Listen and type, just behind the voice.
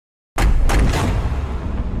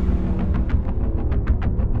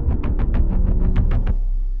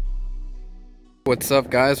What's up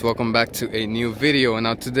guys, welcome back to a new video. And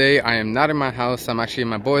now today I am not in my house, I'm actually in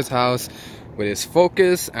my boy's house with his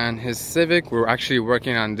Focus and his Civic. We're actually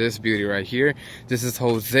working on this beauty right here. This is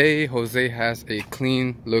Jose. Jose has a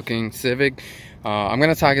clean looking Civic. I'm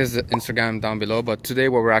gonna tag his Instagram down below, but today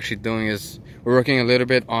what we're actually doing is we're working a little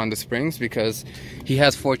bit on the springs because he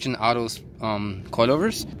has Fortune Auto's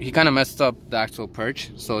coilovers. He kind of messed up the actual perch,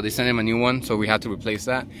 so they sent him a new one, so we had to replace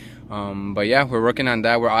that. But yeah, we're working on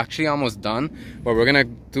that. We're actually almost done. What we're gonna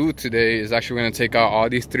do today is actually we're gonna take out all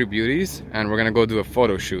these three beauties and we're gonna go do a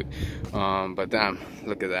photo shoot. But damn,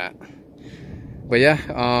 look at that. But yeah,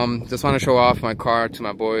 just want to show off my car to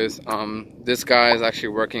my boys. This guy is actually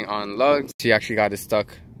working on lugs. He actually got it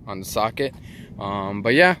stuck on the socket.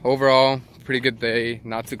 But yeah, overall pretty good day.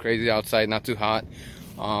 Not too crazy outside, not too hot.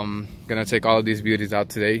 Gonna take all of these beauties out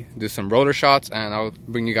today, do some rotor shots, and I'll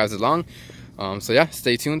bring you guys along. So yeah,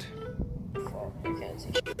 stay tuned.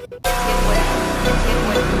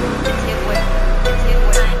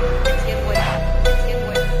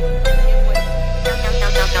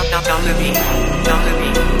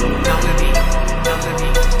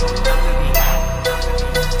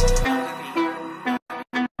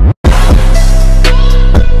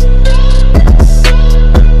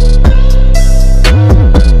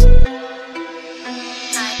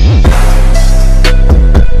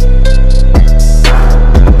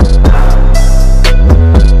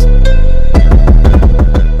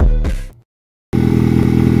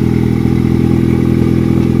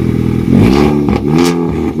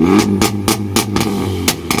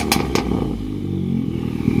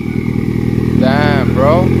 Damn,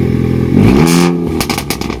 bro.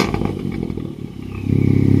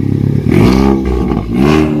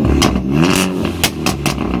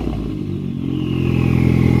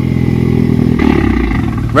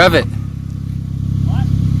 Rev it. What?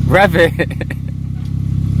 Rev it.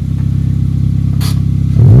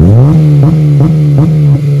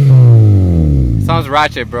 Sounds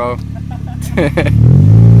ratchet, bro.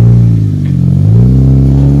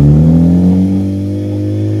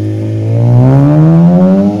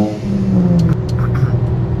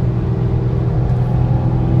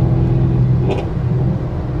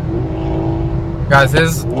 Guys,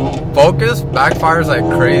 his Focus backfires like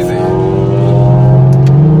crazy.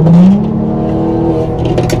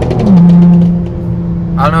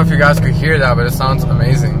 I don't know if you guys could hear that, but it sounds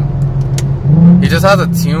amazing. He just has a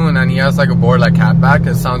tune and he has like a board like Catback.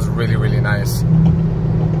 It sounds really, really nice.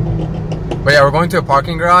 But yeah, we're going to a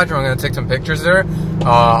parking garage and we're going to take some pictures there.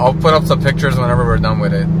 I'll put up some pictures whenever we're done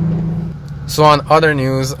with it. So on other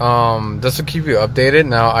news, just to keep you updated,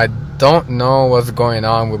 now I don't know what's going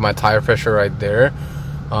on with my tire pressure right there,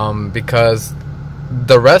 because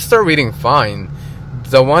the rest are reading fine.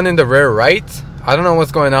 The one in the rear right, I don't know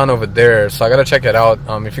what's going on over there, so I gotta check it out.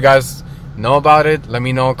 If you guys know about it, let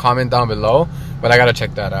me know, comment down below, but I gotta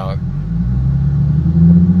check that out.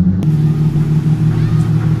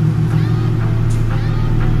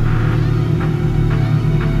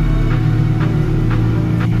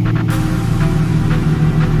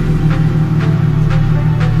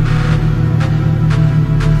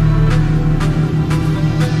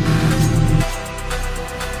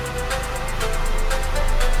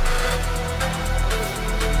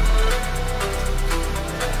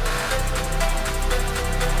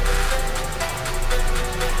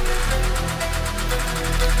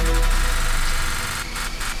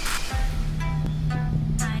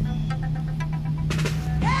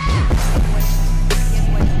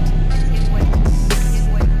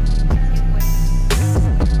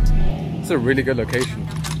 This is a really good location.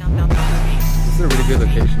 This is a really good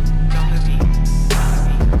location.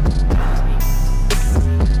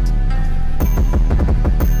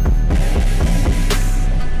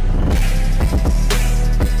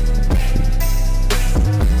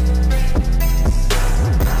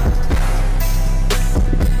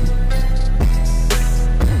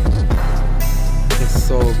 It's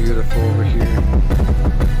so beautiful over here.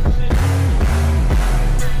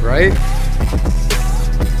 Right?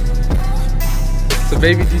 It's a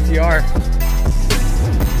baby GTR.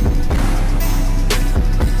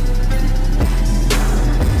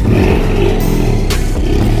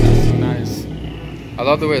 Nice. I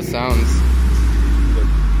love the way it sounds.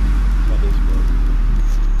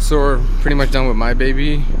 So we're pretty much done with my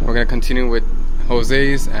baby. We're gonna continue with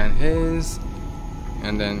Jose's and his,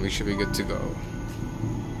 and then we should be good to go.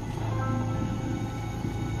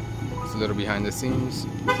 It's a little behind the scenes.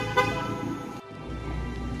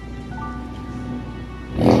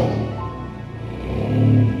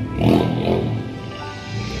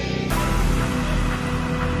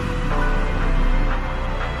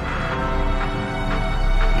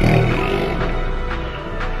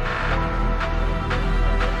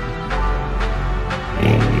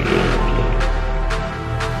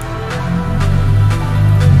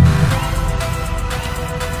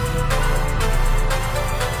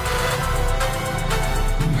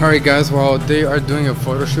 Alright guys, while they are doing a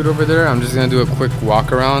photo shoot over there, I'm just gonna do a quick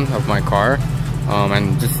walk around of my car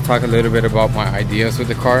and just talk a little bit about my ideas with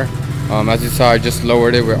the car. As you saw, I just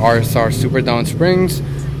lowered it with RSR Super Down Springs.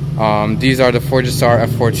 These are the Forgestar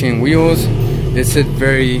F14 wheels. They sit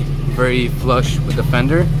very flush with the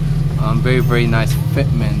fender. Very nice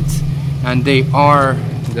fitment, and they are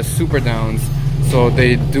the Super Downs, so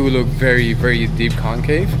they do look very deep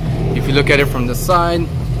concave. If you look at it from the side,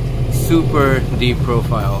 super deep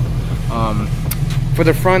profile. For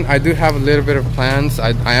the front, I do have a little bit of plans.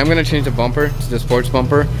 I am going to change the bumper to the sports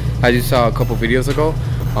bumper, as you saw a couple videos ago.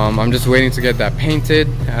 I'm just waiting to get that painted,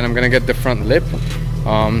 and I'm going to get the front lip.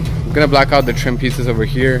 I'm going to black out the trim pieces over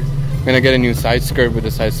here. I'm going to get a new side skirt with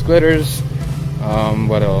the side splitters.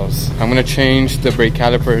 What else? I'm going to change the brake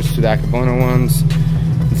calipers to the Acabona ones.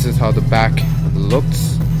 This is how the back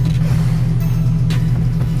looks.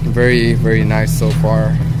 Very nice so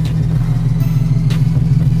far.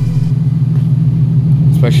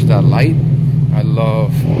 Especially that light. I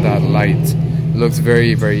love that light. It looks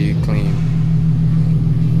very clean.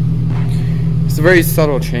 It's a very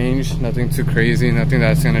subtle change, nothing too crazy, nothing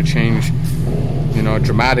that's gonna change, you know,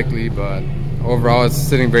 dramatically, but overall it's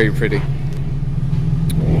sitting very pretty.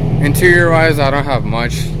 Interior wise, I don't have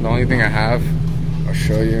much. The only thing I have, I'll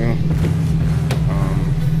show you,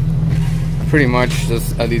 pretty much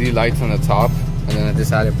just LED lights on the top, and then I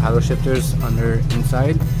just added paddle shifters under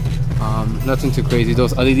inside. Nothing too crazy.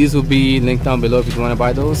 Those LEDs will be linked down below if you want to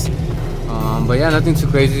buy those. But yeah, nothing too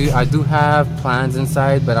crazy. I do have plans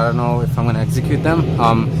inside, but I don't know if I'm going to execute them.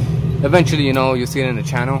 Eventually, you know, you'll see it in the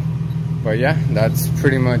channel. But yeah, that's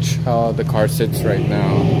pretty much how the car sits right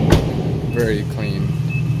now. Very clean.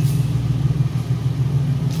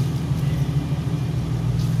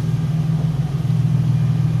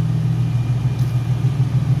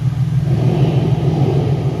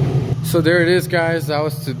 So there it is guys, that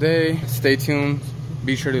was today. Stay tuned,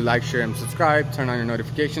 be sure to like, share and subscribe, turn on your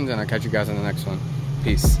notifications, and I'll catch you guys in the next one.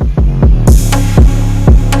 Peace.